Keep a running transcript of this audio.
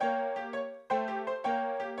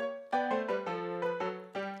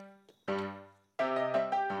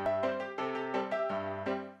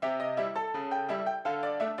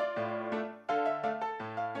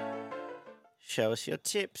Show us your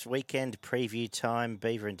tips. Weekend preview time.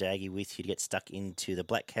 Beaver and Daggy with you to get stuck into the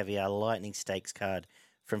Black Caviar Lightning Stakes card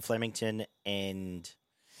from Flemington and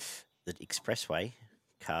the Expressway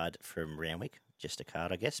card from Randwick. Just a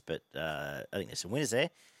card, I guess, but I think there's some winners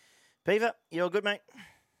there. Beaver, you all good, mate?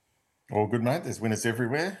 All good, mate. There's winners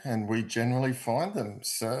everywhere, and we generally find them.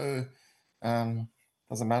 So, doesn't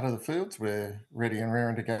matter the fields. We're ready and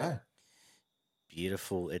raring to go.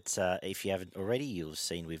 Beautiful. It's if you haven't already, you'll have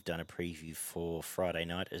seen we've done a preview for Friday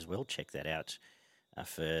night as well. Check that out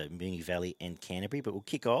for Moonee Valley and Canterbury. But we'll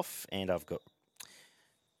kick off, and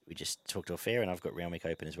we just talked off air, and I've got Randwick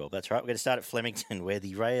open as well. That's right. We're going to start at Flemington, where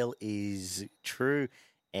the rail is true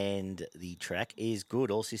and the track is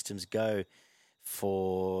good. All systems go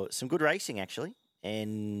for some good racing, actually.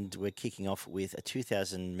 And we're kicking off with a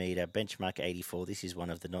 2,000-metre benchmark 84. This is one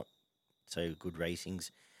of the not so good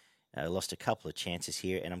racings. Lost a couple of chances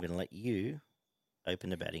here, and I'm going to let you open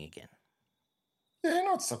the batting again. Yeah,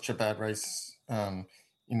 not such a bad race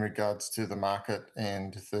in regards to the market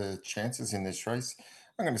and the chances in this race.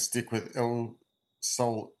 I'm going to stick with El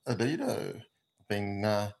Sol Adido. Been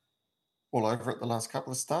all over it the last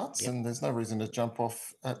couple of starts, and there's no reason to jump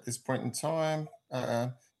off at this point in time.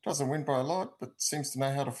 Doesn't win by a lot, but seems to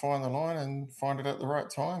know how to find the line and find it at the right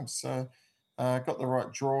time. So got the right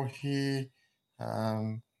draw here.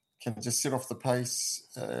 Can just sit off the pace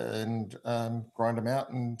and grind them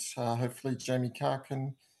out, and hopefully Jamie Carr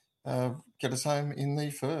can get us home in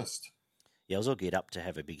the first. Yeah, I was all geared up to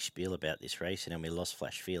have a big spiel about this race, and then we lost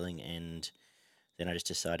Flash Feeling, and then I just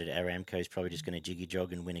decided Aramco's probably just going to jiggy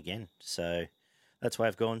jog and win again. So that's why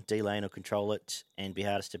I've gone. D-Lane will control it and be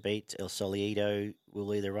hardest to beat. El Solido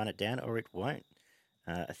will either run it down or it won't.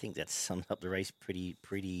 I think that sums up the race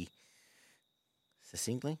pretty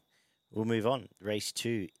succinctly. We'll move on. Race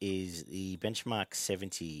 2 is the benchmark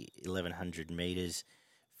 70, 1,100 metres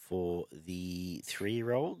for the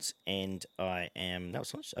 3-year-olds. And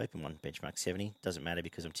it's not just open one, benchmark 70. Doesn't matter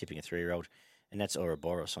because I'm tipping a 3-year-old. And that's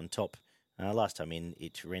Ouroboros on top. Last time in,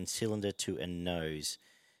 it ran cylinder to a nose.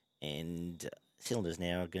 And cylinder's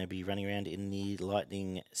now going to be running around in the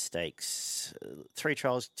Lightning Stakes. 3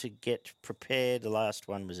 trials to get prepared. The last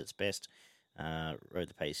one was its best. Rode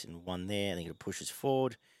the pace and won there. I think it pushes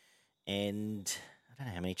forward. And I don't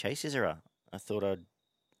know how many chases there are. I thought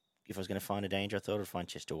if I was going to find a danger, I thought I'd find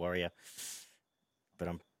Chester Warrior. But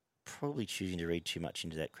I'm probably choosing to read too much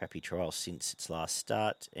into that crappy trial since its last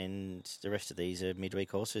start. And the rest of these are midweek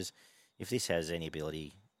horses. If this has any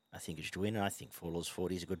ability, I think it should win. And I think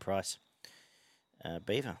 $4.40 is a good price.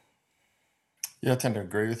 Beaver. Yeah, I tend to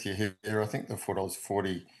agree with you here. I think the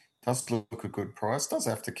 $4.40 does look a good price. Does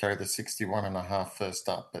have to carry the 61.5 first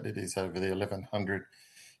up, but it is over the 1,100.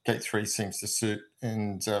 Gate 3 seems to suit,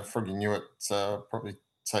 and Froggy knew it. Probably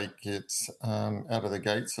take it out of the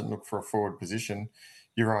gates and look for a forward position.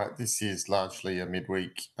 You're right, this is largely a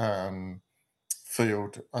midweek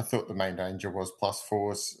field. I thought the main danger was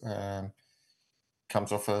 +4s.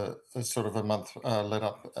 Comes off a sort of a month let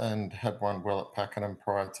up and had one well at Pakenham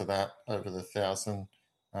prior to that, over the 1,000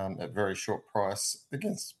 at very short price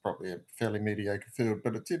against probably a fairly mediocre field,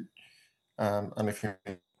 but it did only finish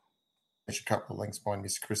a couple of lengths behind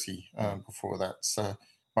Miss Chrissy before that. So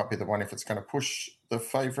might be the one. If it's going to push the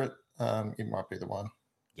favourite, it might be the one.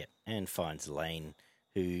 Yep, and finds Lane,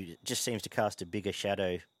 who just seems to cast a bigger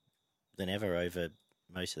shadow than ever over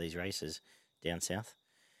most of these races down south.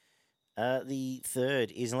 The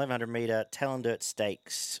third is an 1,100 metre Talondirt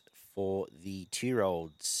Stakes for the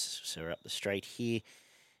 2-year-olds. So we're up the straight here.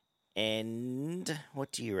 And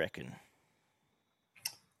what do you reckon?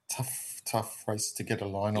 Tough race to get a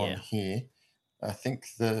line on here. I think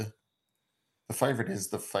the favourite is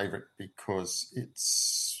the favourite because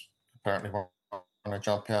it's apparently going to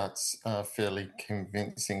jump out fairly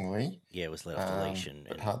convincingly. Yeah, it was let off the leash and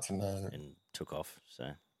hard to know. And took off.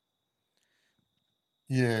 So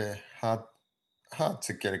yeah, hard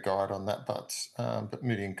to get a guide on that. But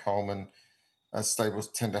Moody and Coleman stables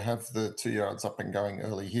tend to have the 2-year-olds up and going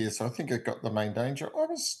early here, so I think it got the main danger. I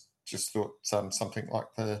was just thought something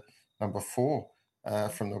like the number 4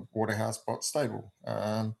 from the Waterhouse Bot stable.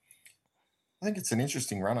 I think it's an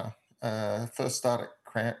interesting runner. First start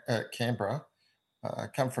at Canberra,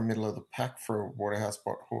 come from middle of the pack for a Waterhouse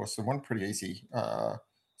Bot horse, and won pretty easy.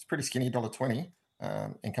 It's pretty skinny, $1.20,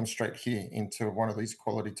 and come straight here into one of these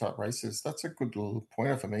quality type races. That's a good little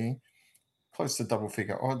pointer for me. Close to double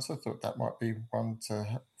figure odds. I thought that might be one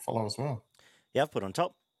to follow as well. Yeah, I've put on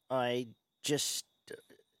top. I just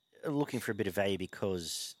looking for a bit of value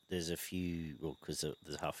because there's a few, because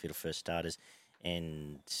there's a half field of first starters,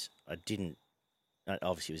 and I didn't.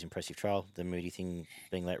 Obviously, it was an impressive trial, the Moody thing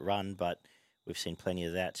being let run, but we've seen plenty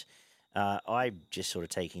of that. I'm just sort of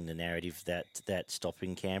taking the narrative that stop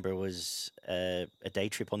in Canberra was a day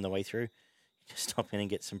trip on the way through. Just stop in and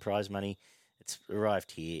get some prize money. It's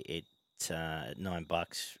arrived here at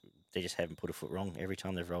 $9. They just haven't put a foot wrong every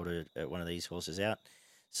time they've rolled one of these horses out.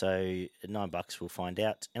 So at $9, we'll find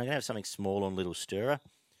out. And I'm going to have something small on Little Stirrer,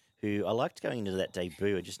 who I liked going into that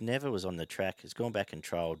debut. It just never was on the track. It's gone back and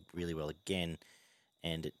trialled really well again.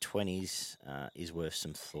 And at 20s is worth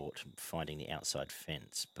some thought, finding the outside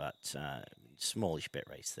fence, but smallish bet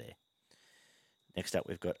race there. Next up,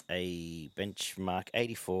 we've got a benchmark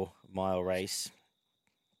 84-mile race.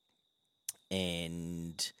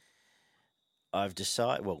 And I've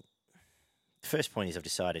decided, the first point I've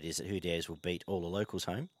decided is that Who Dares will beat all the locals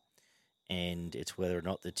home. And it's whether or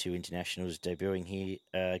not the two internationals debuting here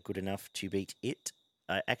are good enough to beat it.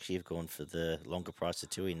 I actually have gone for the longer price of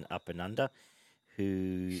two in Up and Under,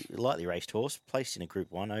 who lightly raced horse, placed in a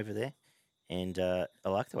Group 1 over there. And I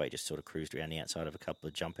like the way he just sort of cruised around the outside of a couple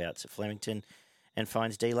of jump outs at Flemington and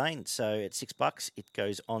finds D Lane. So at $6, it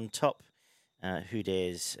goes on top. Who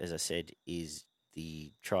Dares, as I said, is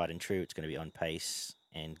the tried and true. It's going to be on pace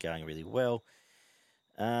and going really well.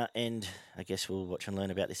 And I guess we'll watch and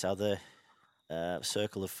learn about this other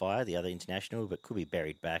Circle of Fire, the other international, but could be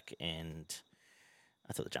buried back. And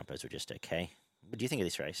I thought the jumpers were just okay. What do you think of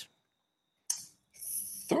this race?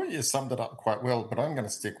 Thought you summed it up quite well, but I'm going to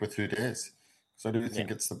stick with Who Dares because I do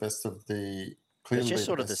think it's the best of the clearly it's just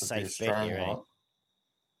sort the of the best safe the bet here, eh?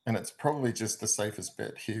 And it's probably just the safest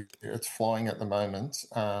bet here. It's flying at the moment.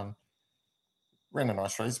 Ran a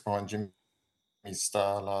nice race behind Jimmy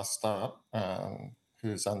Star last start,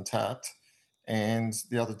 who's untapped, and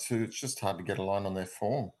the other two. It's just hard to get a line on their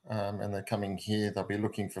form, and they're coming here. They'll be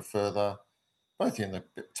looking for further. Both in the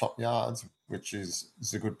top yards, which is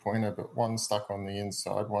a good pointer, but one's stuck on the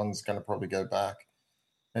inside. One's going to probably go back.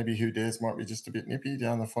 Maybe Who Dares might be just a bit nippy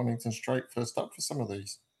down the Flemington Straight first up for some of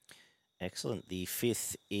these. Excellent. The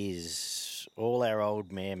fifth is all our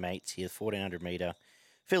old mare mates here, 1,400 metre.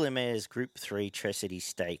 Phil and Mare's Group 3 Tressady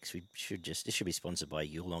Stakes. This should be sponsored by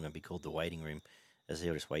Yulong and be called the Waiting Room, as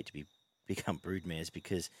they'll just wait to become brood mares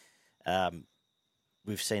because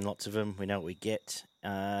we've seen lots of them. We know what we get.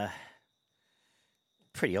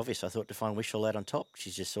 Pretty obvious, I thought, to find Wish All Out on top.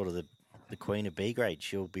 She's just sort of the queen of B grade.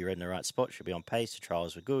 She'll be right in the right spot. She'll be on pace. The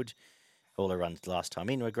trials were good. All her runs last time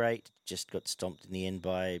in were great. Just got stomped in the end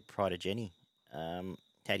by Pride of Jenny. How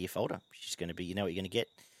do you fold her? She's going to be, you know what you're going to get.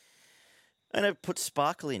 I'm going to put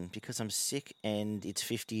Sparkle in because I'm sick and it's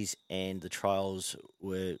 50s and the trials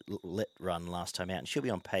were let run last time out. And she'll be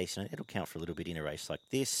on pace and it'll count for a little bit in a race like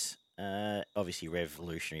this. Obviously,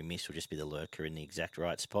 Revolutionary Miss will just be the lurker in the exact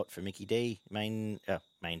right spot for Mickey D. Main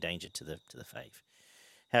danger to the fave.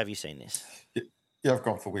 How have you seen this? Yeah, I've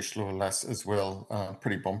gone for Wish Law Lass as well.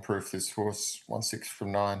 Pretty bomb-proof, this horse. 1-6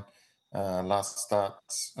 from 9. Last start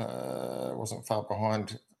wasn't far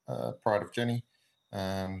behind Pride of Jenny,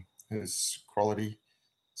 who's quality.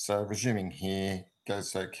 So resuming here,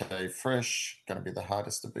 goes okay, fresh. Going to be the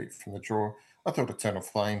hardest to beat from the draw. I thought Eternal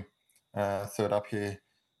Flame, third up here,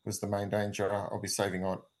 was the main danger. I'll be saving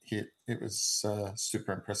on hit. It was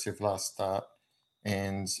super impressive last start,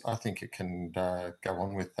 and I think it can go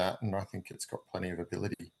on with that, and I think it's got plenty of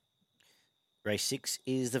ability. Race 6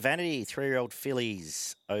 is the Vanity 3-year-old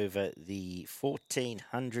fillies over the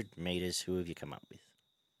 1,400 metres. Who have you come up with?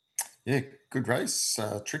 Yeah, good race.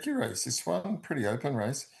 Tricky race. This one, pretty open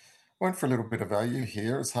race. Went for a little bit of value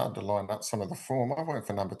here. It's hard to line up some of the form. I went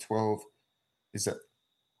for number 12. Is it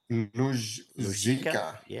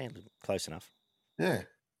Luijzika? Yeah, close enough. Yeah.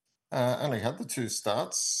 Only had the two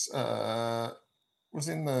starts. Was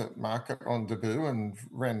in the market on debut and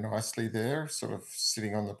ran nicely there, sort of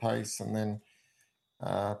sitting on the pace, and then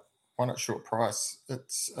won at short price.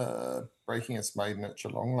 It's breaking its maiden at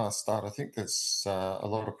Geelong last start. I think there's a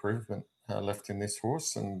lot of improvement left in this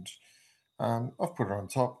horse, and I've put it on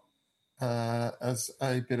top as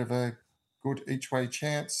a bit of a good each-way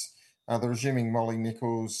chance. The resuming Molly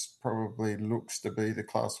Nichols probably looks to be the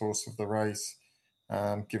class horse of the race,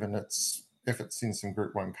 given its efforts in some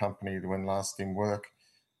Group 1 company when last in work.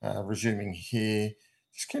 Resuming here,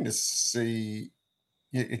 just keen to see,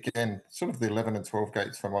 again, sort of the 11 and 12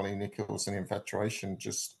 gates for Molly Nichols and Infatuation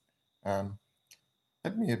just had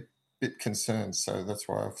me a bit concerned, so that's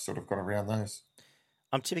why I've sort of got around those.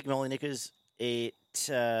 I'm tipping Molly Nichols.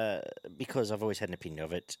 Because I've always had an opinion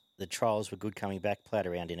of it. The trials were good coming back, played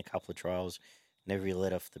around in a couple of trials, never really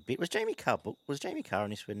let off the bit. Was Jamie Carr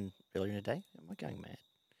on this one earlier in the day? Am I going mad?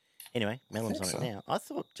 Anyway, Mellum's on it now. I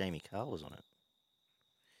thought Jamie Carr was on it.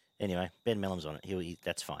 Anyway, Ben Mellum's on it.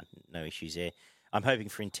 That's fine. No issues there. I'm hoping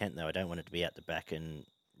for intent, though. I don't want it to be out the back and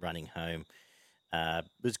running home. It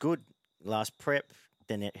was good. last prep.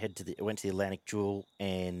 Then it went to the Atlantic Jewel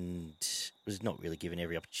and was not really given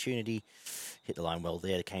every opportunity. Hit the line well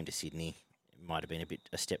there. It came to Sydney. It might have been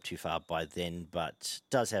a step too far by then, but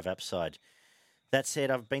does have upside. That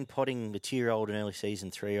said, I've been potting the 2-year-old and early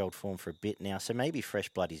season 3-year-old form for a bit now, so maybe Fresh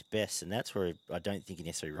Blood is best, and that's where I don't think you're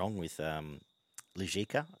necessarily wrong with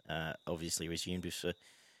Luijzika. Obviously resumed with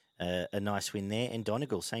a nice win there, and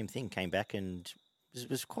Donegal, same thing, came back and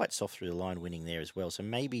was quite soft through the line, winning there as well. So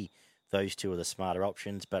maybe those two are the smarter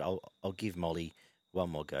options, but I'll give Molly one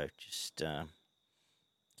more go. Just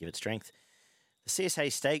give it strength. The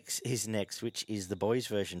CSA Stakes is next, which is the boys'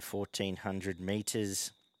 version, 1,400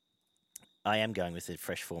 metres. I am going with the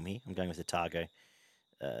fresh form here. I'm going with the Targo.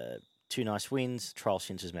 2 nice wins. Trial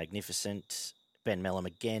Since was magnificent. Ben Mellum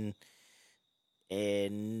again.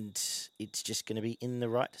 And it's just going to be in the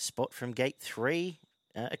right spot from gate 3.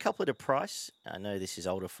 A couple at a price. I know this is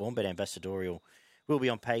older form, but Ambassadorial will be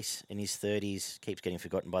on pace in his 30s. Keeps getting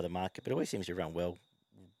forgotten by the market, but always seems to run well.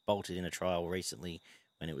 Bolted in a trial recently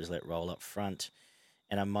when it was let roll up front.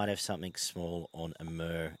 And I might have something small on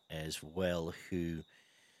Amur as well, who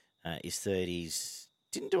his 30s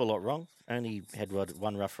didn't do a lot wrong. Only had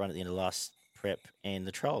one rough run at the end of the last prep, and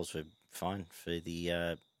the trials were fine for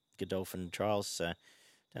the Godolphin trials. So I don't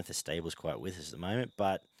know if the stable's quite with us at the moment,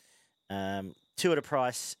 but 2 at a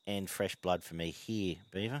price and fresh blood for me here,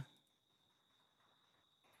 Beaver.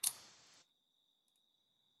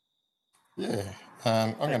 Yeah,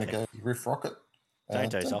 I'm going to go Riff Rocket. Don't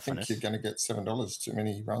doze off on us. I think you're going to get $7. Too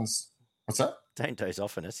many runs. What's that? Don't doze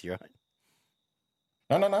off on us. You're right.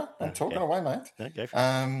 No. I'm talking away, mate. No, go for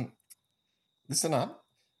it. Listen up.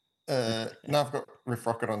 Now I've got Riff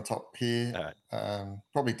Rocket on top here. All right.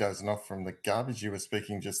 Probably dozing off from the garbage you were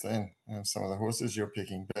speaking just then. Some of the horses you're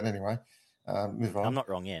picking. But anyway, move on. I'm not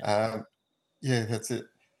wrong yet. Yeah, that's it.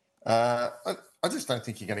 I just don't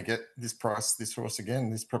think you're going to get this price, this horse again,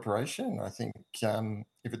 this preparation. I think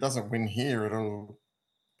if it doesn't win here, it'll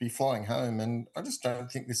be flying home. And I just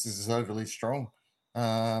don't think this is an overly strong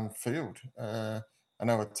field. I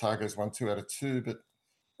know Otago's won 2 out of 2, but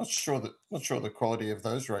not sure the quality of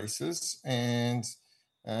those races. And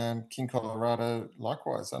King Colorado,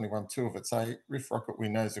 likewise, only won 2 of its 8. Riff Rocket, we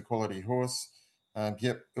know, is a quality horse.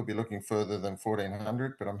 Yep, he'll be looking further than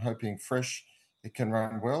 1,400, but I'm hoping fresh it can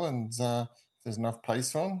run well. And if there's enough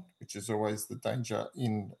pace on, which is always the danger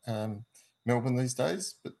in Melbourne these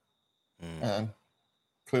days, but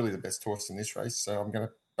clearly the best horse in this race. So I'm going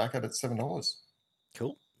to back it at $7.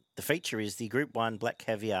 Cool. The feature is the Group 1 Black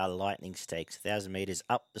Caviar Lightning Stakes, 1,000 metres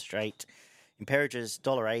up the straight. Imperatriz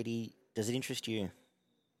 $1.80. Does it interest you?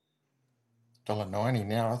 $1.90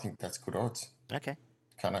 now. I think that's good odds. Okay.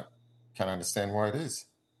 Can't understand why it is.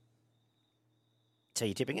 So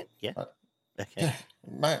you're tipping it? Yeah. Okay. Yeah,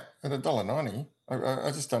 mate, at $1.90,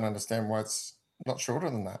 I just don't understand why it's not shorter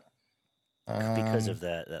than that. Because of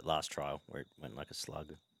that last trial where it went like a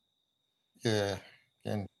slug. Yeah,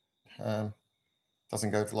 again,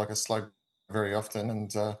 doesn't go for like a slug very often,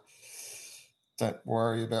 and don't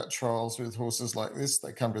worry about trials with horses like this.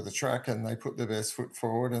 They come to the track and they put their best foot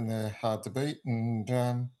forward, and they're hard to beat, and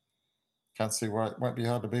can't see why it won't be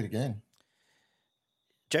hard to beat again.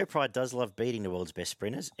 Joe Pride does love beating the world's best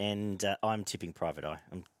sprinters, and I'm tipping Private Eye.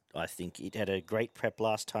 I think it had a great prep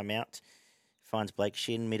last time out. Finds Blake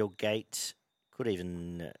Shin, middle gate. Could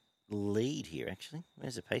even lead here, actually.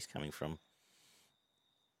 Where's the pace coming from?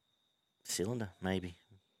 Cylinder, maybe,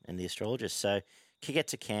 and the astrologist. So, kick it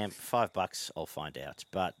to camp, $5. I'll find out.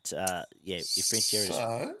 But, yeah, if Prince Jerry's...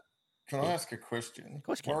 So, can I ask a question? Of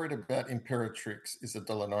course you can. Worried about Imperatrix is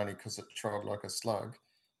 $1.90 because it trialled like a slug.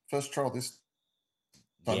 First trial this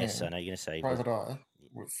time. Yes, I know you're going to say... Private Eye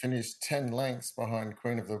finished 10 lengths behind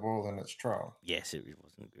Queen of the Ball in its trial. Yes, it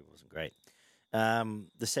wasn't great.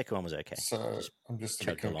 The second one was okay. So I'm just a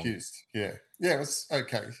bit confused. Along. Yeah, it was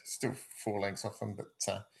okay. Still 4 lengths off them, but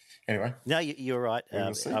anyway. No, you're right.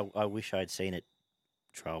 I wish I'd seen it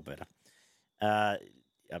trial better.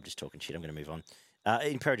 I'm just talking shit. I'm going to move on.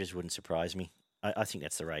 Imperatriz wouldn't surprise me. I think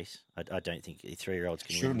that's the race. I don't think the 3-year-olds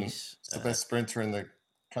can win this. It's the best sprinter in the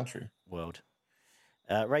country. World.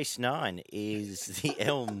 Race 9 is the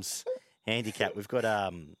Elms handicap. We've got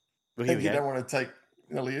and you don't want to take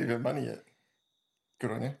nearly even money yet.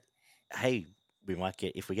 Good on you. Hey,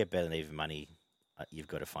 if we get better than even money, you've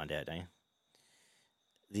got to find out, don't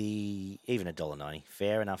you? Even $1.90.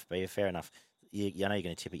 Fair enough, Beaver, fair enough. I know you're going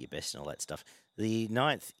to tip at your best and all that stuff. The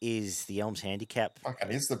 9th is the Elms handicap. Okay,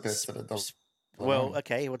 it's the best at $1. Well,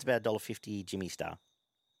 okay, what's about $1.50 Jimmy Star?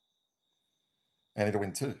 And it'll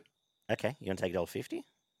win too. Okay, you going to take $1.50?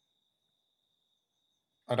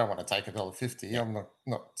 I don't want to take $1.50. Yeah. I'm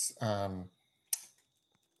not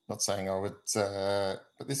Not saying I would,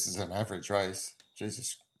 but this is an average race.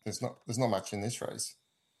 Jesus, there's not much in this race.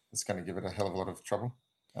 It's going to give it a hell of a lot of trouble.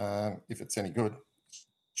 If it's any good,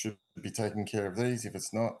 should be taking care of these. If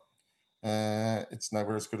it's not, it's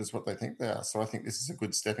nowhere as good as what they think they are. So I think this is a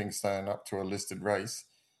good stepping stone up to a listed race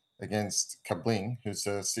against Kabling, who's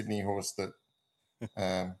a Sydney horse that,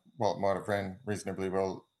 while it might have ran reasonably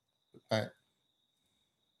well,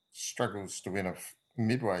 struggles to win a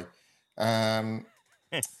midway.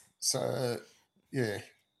 So, yeah,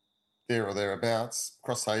 there or thereabouts.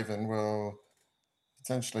 Crosshaven, well,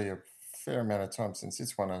 potentially a fair amount of time since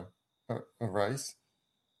it's won a race.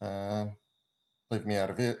 Leave me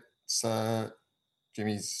out of it. So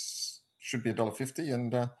Jimmy's should be $1.50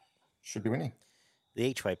 and should be winning. The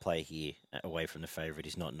each-way play here, away from the favourite,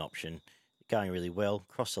 is not an option. Going really well.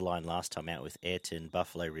 Crossed the line last time out with Ayrton,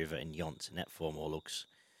 Buffalo River and Yonts, and that form all looks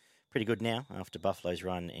pretty good now after Buffalo's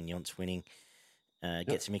run and Yonts winning.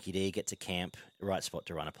 Gets a Mickey D, gets a camp, right spot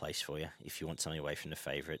to run a place for you if you want something away from the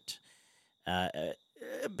favourite. A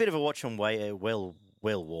bit of a watch on Well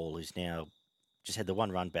Wall, who's now just had the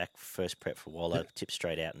one run back, first prep for Waller, tipped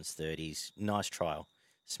straight out in his 30s. Nice trial,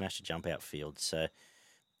 smashed a jump out field. So,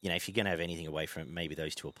 if you're going to have anything away from it, maybe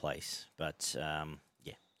those two a place. But, I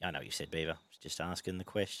know you said Beaver. Just asking the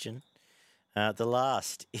question. The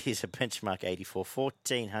last is a benchmark 84,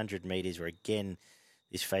 1,400 metres, where again,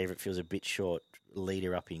 this favourite feels a bit short,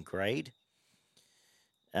 leader up in grade.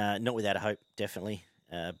 Not without a hope, definitely.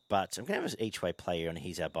 But I'm going to have an each-way player on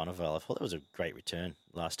He's Our Bonneval. I thought that was a great return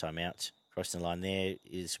last time out. Crossing the line there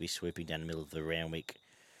is we swooping down the middle of the Randwick,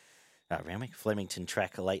 Flemington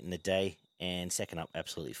track late in the day. And second up,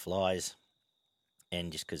 absolutely flies.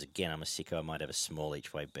 And just because, again, I'm a sicko, I might have a small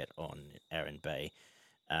each-way bet on Aaron Bay.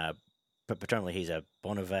 But predominantly He's Our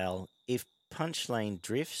Bonneval. If Punch Lane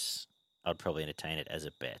drifts, I'd probably entertain it as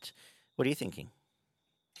a bet. What are you thinking?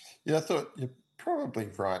 Yeah, I thought you're probably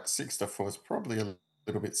right. 6-4 is probably a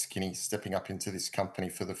little bit skinny stepping up into this company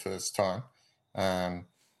for the first time.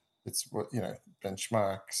 It's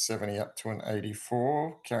benchmark 70 up to an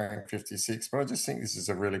 84, carrying 56. But I just think this is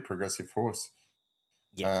a really progressive horse.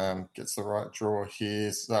 Yeah. Gets the right draw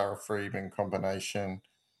here, Zara Freeman combination.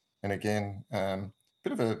 And again,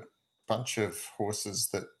 bit of a bunch of horses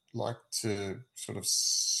that like to sort of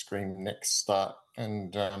scream next start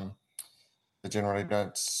and they generally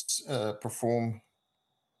don't perform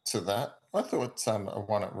to that. I thought a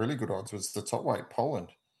one at really good odds was the top weight, Poland.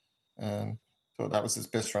 Thought that was his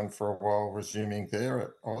best run for a while, resuming there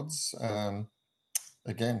at odds.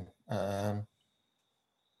 Again,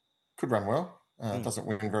 could run well. Doesn't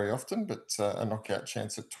win very often, but a knockout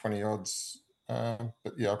chance at 20 odds.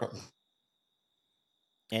 But yeah, I've got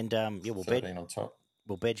and 13 on top.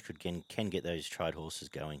 Well, Bedge can get those tried horses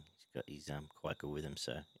going. He's quite good with them.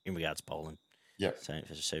 So in regards Poland, yeah.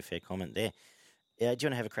 So fair comment there. Do you want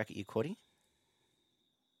to have a crack at your quaddie?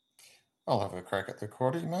 I'll have a crack at the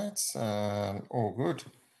quaddie, mates. All good.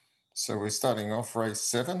 So we're starting off race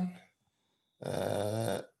 7.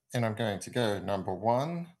 And I'm going to go number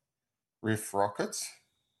 1, Riff Rocket.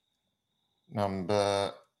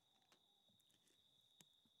 Number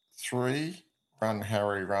 3, Run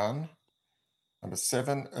Harry Run. Number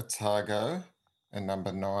 7, Otago. And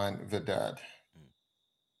number 9, Vidad.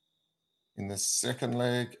 In the second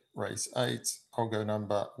leg, race 8, I'll go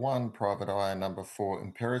number 1, Private Eye, and number 4,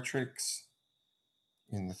 Imperatrix.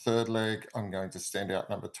 In the third leg, I'm going to stand out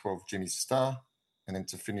number 12, Jimmy Star. And then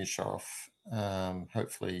to finish off,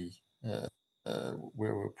 hopefully, where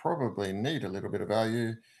we'll probably need a little bit of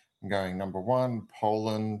value, I'm going number 1,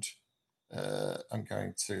 Poland. I'm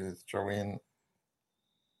going to throw in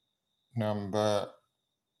number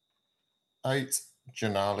 8,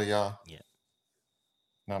 Genalia. Yeah.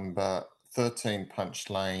 Number 13, Punch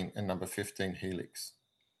Lane, and number 15, Helix.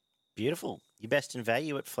 Beautiful. Your best in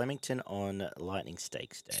value at Flemington on Lightning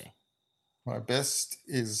Stakes Day. My best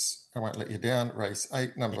is, I won't let you down, race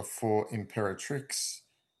 8, number 4, Imperatrix.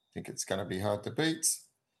 I think it's going to be hard to beat.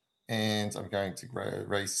 And I'm going to go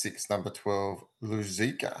race 6, number 12,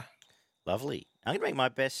 Luijzika. Lovely. I'm going to make my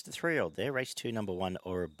best 3-year-old there. Race 2, number 1,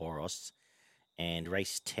 Ouroboros. And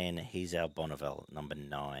race 10, He's Our Bonneval, number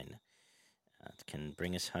 9. Can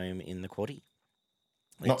bring us home in the quaddie.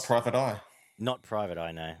 Not Private Eye. Not Private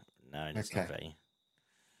Eye, no. No, that's not value.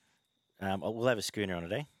 We'll have a schooner on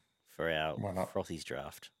today for our Frothies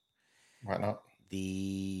draft. Why not?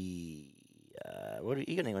 What are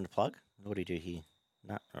you going to plug? What do you do here?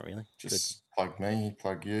 No, not really. Just plug me,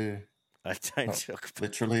 plug you. I don't talk.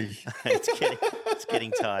 Literally. It's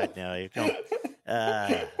getting tired now. Come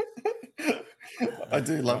on. I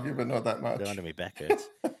do love you, but not that much. No wonder my back hurts.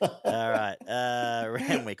 All right.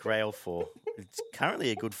 Randwick Rail 4. It's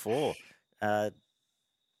currently a good 4. I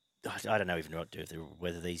don't know even what to do with the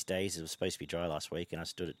weather these days. It was supposed to be dry last week, and I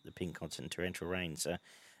stood at the pink constant torrential rain. So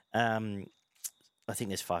I think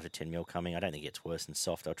there's 5 to 10 mil coming. I don't think it gets worse than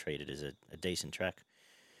soft. I'll treat it as a decent track.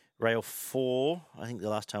 Rail 4, I think the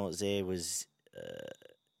last time it was there was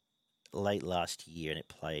late last year, and it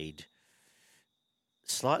played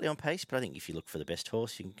slightly on pace. But I think if you look for the best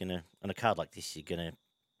horse, you're gonna on a card like this, you're gonna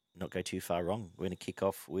not go too far wrong. We're gonna kick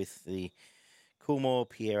off with the Coolmore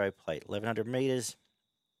Piero Plate, 1100 metres,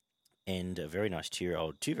 and two very nice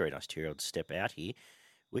two-year-olds step out here.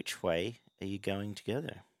 Which way are you going to go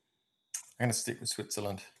there? I'm going to stick with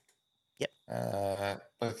Switzerland. Yep.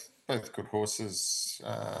 Both good horses.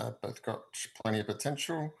 Both got plenty of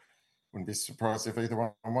potential. Wouldn't be surprised if either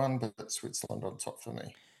one won, but Switzerland on top for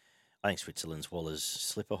me. I think Switzerland's Waller's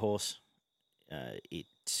slipper horse.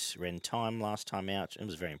 It ran time last time out. It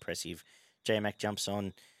was very impressive. J-Mac jumps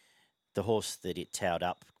on. The horse that it towed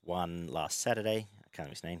up won last Saturday. I can't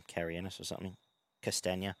remember his name. Carrianis or something.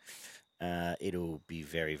 Castagna. It'll be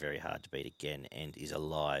very, very hard to beat again and is a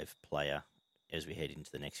live player as we head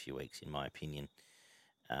into the next few weeks, in my opinion.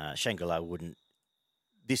 Shangri-La wouldn't...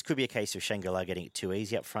 This could be a case of Shangri-La getting it too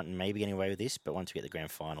easy up front and maybe getting away with this, but once we get the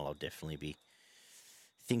grand final, I'll definitely be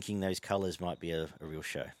thinking those colours might be a real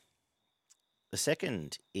show. The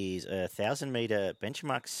second is a 1,000-metre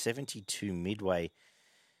benchmark 72 midway,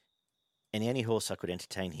 and the only horse I could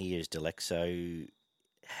entertain here is Delexo.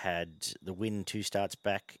 Had the win 2 starts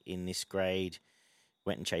back in this grade,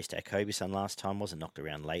 went and chased Acobisun last time, wasn't knocked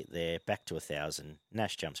around late there, back to 1,000.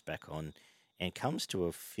 Nash jumps back on and comes to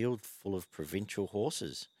a field full of provincial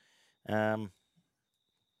horses.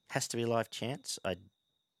 Has to be a live chance. I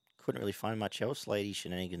couldn't really find much else. Lady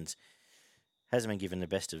Shenanigans hasn't been given the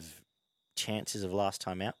best of chances of last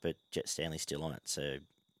time out, but Jet Stanley's still on it, so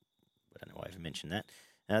I don't know why I even mentioned that.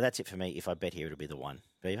 That's it for me. If I bet here, it'll be the 1.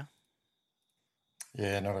 Beaver?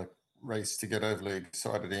 Yeah, not a race to get overly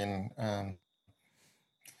excited in.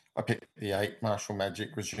 I picked the 8, Martial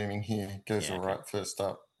Magic, resuming here. Goes all right first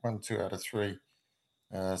up, 1, 2 out of 3.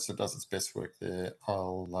 So does its best work there.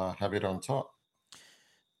 I'll have it on top.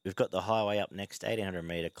 We've got the highway up next, 1,800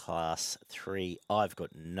 metre class 3. I've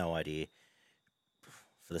got no idea.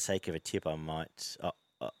 For the sake of a tip, I might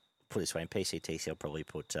put it this way. In PCTC, I'll probably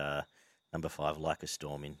put number 5, Like a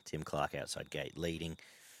Storm, in. Tim Clark outside gate leading.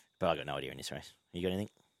 But I've got no idea in this race. You got anything?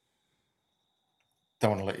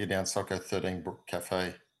 Don't want to let you down, so I'll go 13, Brook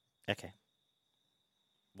Cafe. Okay.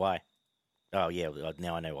 Why? Oh, yeah,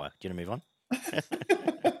 now I know why. Do you want to move on?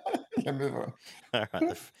 Yeah, move on. All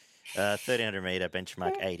right. 1,300 metre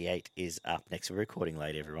benchmark 88 is up next. We're recording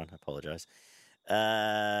late, everyone. I apologise.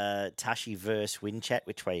 Tashi versus Winchat.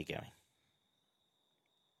 Which way are you going?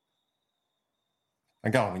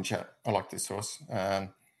 I'm going Winchat. I like this horse.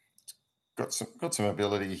 Got some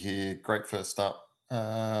ability here. Great first up.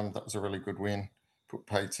 That was a really good win. Put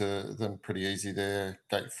pay to them pretty easy there.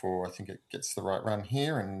 Gate 4, I think it gets the right run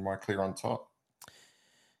here, and my clear on top.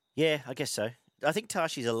 Yeah, I guess so. I think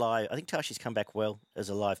Tashi's alive. I think Tashi's come back well as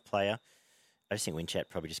a live player. I just think Winchat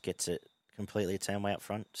probably just gets it completely its own way up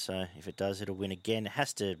front. So if it does, it'll win again. It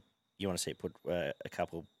has to, you want to see it put a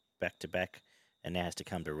couple back-to-back, and now has to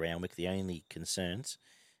come to Randwick. The only concerns,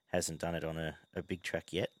 hasn't done it on a big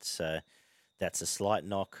track yet. So that's a slight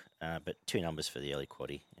knock, but 2 numbers for the early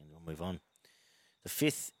quaddie, and we'll move on. The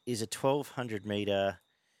 5th is a 1,200 metre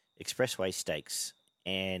Expressway Stakes,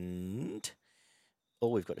 and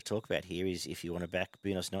all we've got to talk about here is if you want to back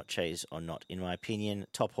Buenos Noches or not. In my opinion,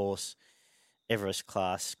 top horse, Everest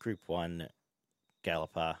class, Group 1,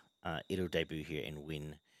 Galloper. It'll debut here and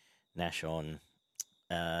win. Nash on.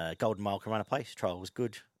 Golden Mile can run a place. Trial was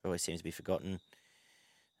good. Always seems to be forgotten.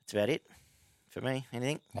 That's about it for me.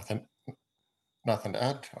 Anything? Nothing to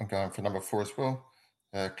add. I'm going for number 4 as well.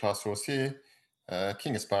 Class horse here.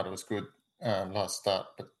 King of Sparta was good last start,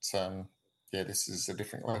 but this is a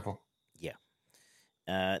different level. Yeah.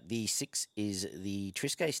 The 6 is the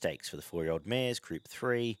Triscay Stakes for the 4-year-old mares, Group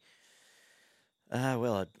 3.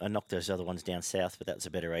 Well, I knocked those other ones down south, but that's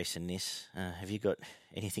a better race than this. Have you got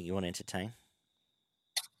anything you want to entertain?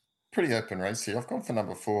 Pretty open race here. I've gone for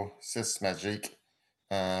number 4, Cess Magique,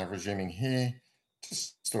 resuming here.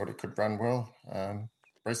 Just thought it could run well.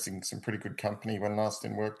 Racing some pretty good company when last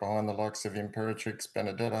in work behind the likes of Imperatrix,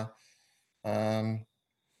 Benedetta.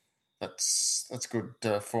 That's good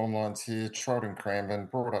form lines here. Tried and Cranbourne,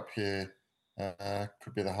 brought up here.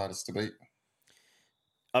 Could be the hardest to beat.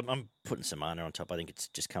 I'm putting Samana on top. I think it's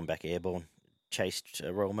just come back airborne. Chased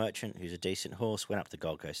Royal Merchant, who's a decent horse. Went up the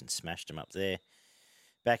Gold Coast and smashed him up there.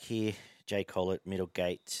 Back here, Jay Collett, middle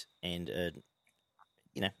gate, and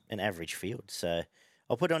an average field. So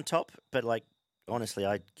I'll put it on top, but honestly,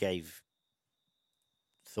 I gave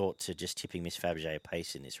thought to just tipping Miss Fabergé a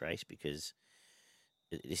pace in this race because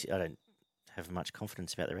I don't have much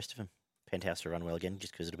confidence about the rest of them. Penthouse will run well again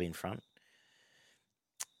just because it'll be in front.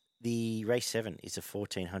 The race 7 is a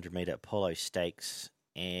 1,400 metre Apollo Stakes,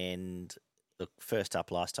 and look, first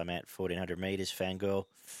up last time out, 1,400 metres, Fangirl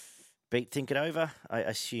beat Think It Over. I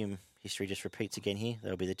assume history just repeats again here.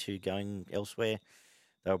 That'll be the two going elsewhere.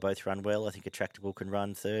 They'll both run well. I think Attractable can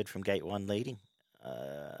run third from gate 1 leading.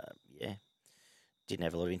 Didn't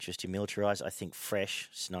have a lot of interest in Militarise. I think Fresh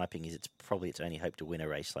sniping is probably its only hope to win a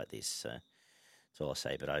race like this. So that's all I'll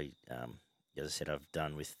say. But as I said, I've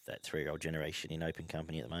done with that 3-year-old generation in open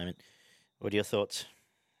company at the moment. What are your thoughts?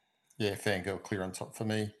 Yeah, Fangirl clear on top for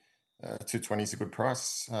me. 220 is a good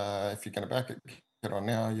price. If you're going to back it, get on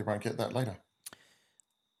now. You won't get that later.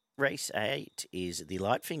 Race 8 is the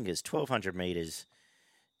Light Fingers, 1,200 metres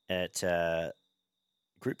at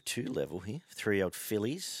Group 2 level here. 3-year-old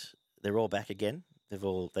fillies. They're all back again. They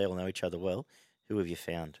all know each other well. Who have you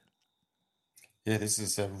found? Yeah, this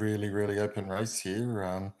is a really, really open race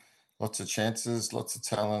here. Lots of chances, lots of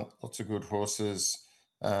talent, lots of good horses.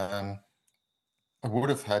 I would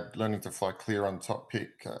have had Learning to Fly clear on top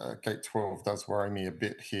pick. Gate 12 does worry me a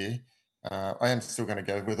bit here. I am still going to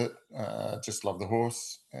go with it. Just love the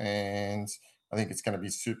horse. And I think it's going to be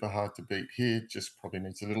super hard to beat here. Just probably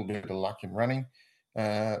needs a little bit of luck in running.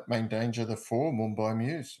 Main danger, the 4, Mumbai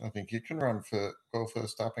Muse. I think he can run for well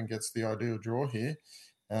first up and gets the ideal draw here.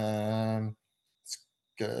 It's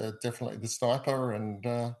definitely the sniper and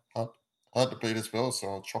hard to beat as well, so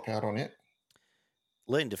I'll chop out on it.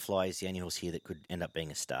 Learn to Fly is the only horse here that could end up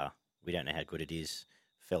being a star. We don't know how good it is.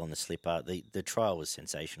 Fell on the slipper. The trial was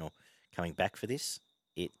sensational. Coming back for this,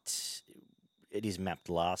 it is mapped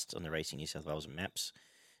last on the Racing New South Wales maps.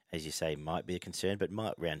 As you say, might be a concern, but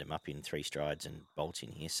might round him up in 3 strides and bolt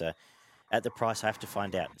in here. So at the price, I have to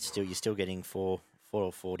find out. You're still getting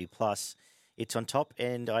 440 plus. It's on top,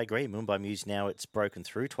 and I agree. Mumbai Muse now, it's broken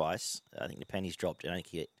through twice. I think the penny's dropped, and I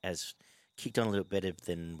think it has kicked on a little better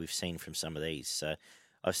than we've seen from some of these. So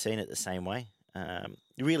I've seen it the same way.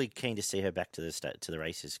 Really keen to see her back to the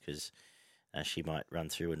races because she might run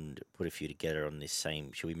through and put a few together on this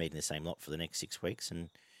same. She'll be meeting the same lot for the next 6 weeks, and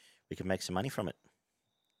we can make some money from it.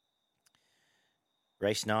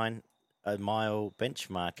 Race 9, a mile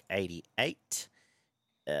benchmark 88.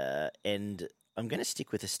 And I'm going to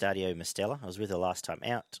stick with Estadio Mistella. I was with her last time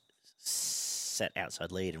out, sat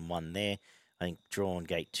outside lead and won there. I think drawn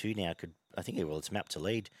gate 2 now it's mapped to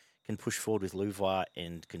lead, can push forward with Louvois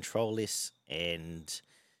and control this, and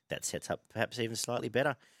that sets up perhaps even slightly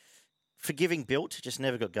better. Forgiving Built, just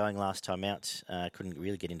never got going last time out. Couldn't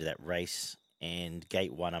really get into that race. And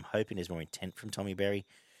gate 1, I'm hoping there's more intent from Tommy Berry.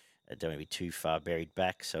 Don't want to be too far buried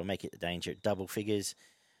back, so I'll make it the danger at double figures.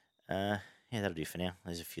 That'll do for now.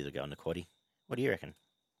 There's a few that go on the quaddie. What do you reckon?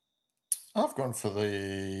 I've gone for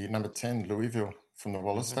the number 10, Louisville, from the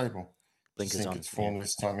Wallace stable. Blinkers on. Its form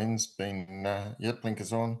this time in's been,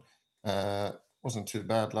 blinkers on. Wasn't too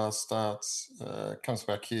bad last starts. Comes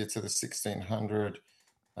back here to the 1,600.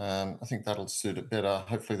 I think that'll suit it better.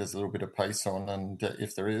 Hopefully there's a little bit of pace on, and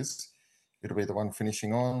if there is, it'll be the one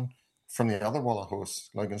finishing on. From the other Waller horse,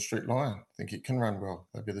 Logan Street Lion, I think it can run well.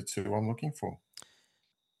 They'll be the 2 I'm looking for.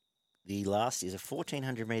 The last is a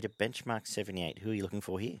 1,400 metre benchmark 78. Who are you looking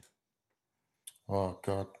for here? Oh,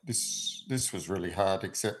 God, this was really hard,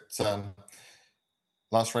 except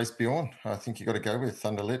last race Bjorn, I think you got to go with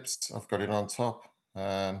Thunder Lips. I've got it on top.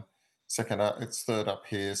 Second up, it's third up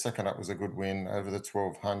here. Second up was a good win over the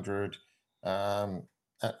 1,200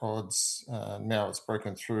 at odds. Now it's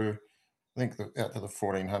broken through. I think out to the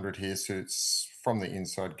 1,400 here suits from the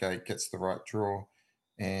inside gate, gets the right draw,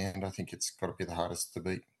 and I think it's got to be the hardest to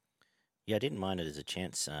beat. Yeah, I didn't mind it as a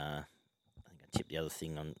chance. I think I tipped the other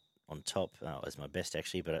thing on top as my best,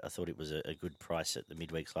 actually, but I thought it was a good price at the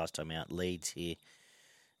midweeks last time out. Leeds here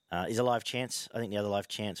is a live chance. I think the other live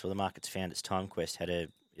chance, the market's found its Time Quest, it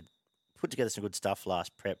put together some good stuff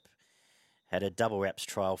last prep. Had a double wraps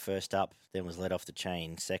trial first up, then was let off the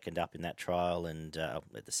chain second up in that trial, and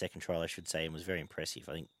at the second trial, I should say, and was very impressive.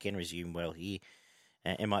 I think can resume well here.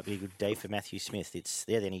 It might be a good day for Matthew Smith.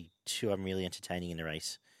 They're the only 2 I'm really entertaining in the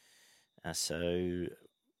race. So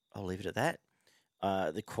I'll leave it at that.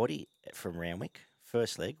 The quaddie from Randwick,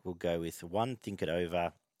 first leg, we'll go with 1 Think It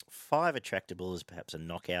Over, 5 Attractable as perhaps a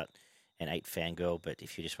knockout, and 8 Fangirl, but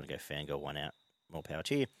if you just want to go Fangirl 1 out, more power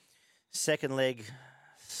to you. Second leg,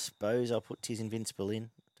 suppose I'll put Tis Invincible in.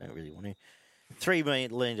 Don't really want to. 3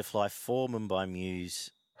 Learning to Fly, 4 Mumbai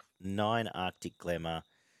Muse, 9 Arctic Glamour,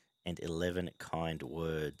 and 11 Kind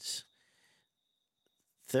Words.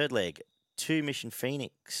 Third leg, 2 Mission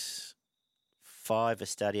Phoenix, 5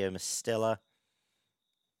 Estadio Mistella,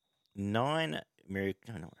 9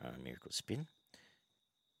 Miracle Spin,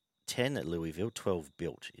 10 at Louisville, 12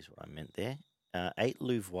 built is what I meant there. 8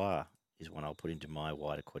 Louvois is one I'll put into my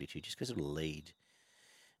wider quaddy too, just because it'll lead.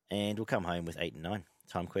 And we'll come home with 8 and 9.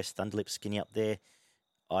 Time Quest, Thunderlip, skinny up there.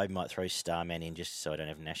 I might throw Starman in just so I don't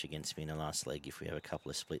have Nash against me in the last leg if we have a couple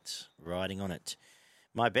of splits riding on it.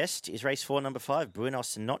 My best is race 4, number 5,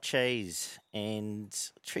 Buenos Noches, and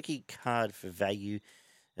tricky card for value.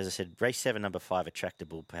 As I said, race 7, number 5,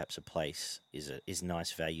 Attractable, perhaps a place, is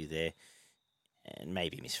nice value there. And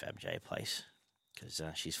maybe Miss Fab J a place, because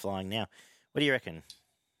she's flying now. What do you reckon?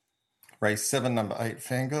 Race 7, number 8,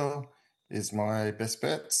 Fangirl is my best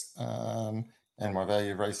bet. And my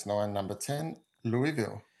value, race 9, number 10,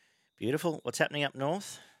 Louisville. Beautiful. What's happening up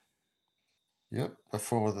north? Yep,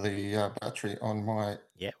 before the battery on my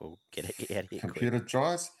we'll get out of here computer quick.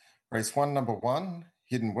 dries. Race 1, number 1,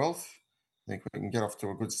 Hidden Wealth. I think we can get off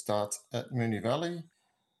to a good start at Mooney Valley.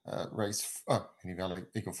 Mooney Valley,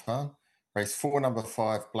 Eagle Farm. Race 4, number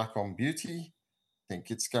 5, Black on Beauty. I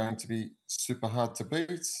think it's going to be super hard to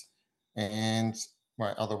beat. And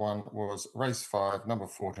my other one was race 5, number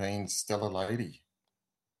 14, Stellar Lady.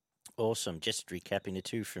 Awesome. Just recapping the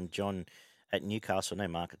 2 from John at Newcastle. No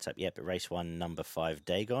markets up yet, but race 1, number 5,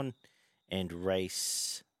 Dagon. And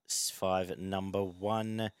race 5, number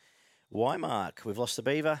 1, Wymark. We've lost the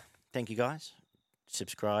Beaver. Thank you, guys.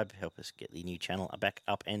 Subscribe. Help us get the new channel back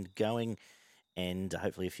up and going. And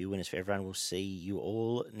hopefully a few winners for everyone. We'll see you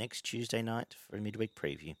all next Tuesday night for a midweek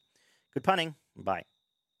preview. Good punning. Bye.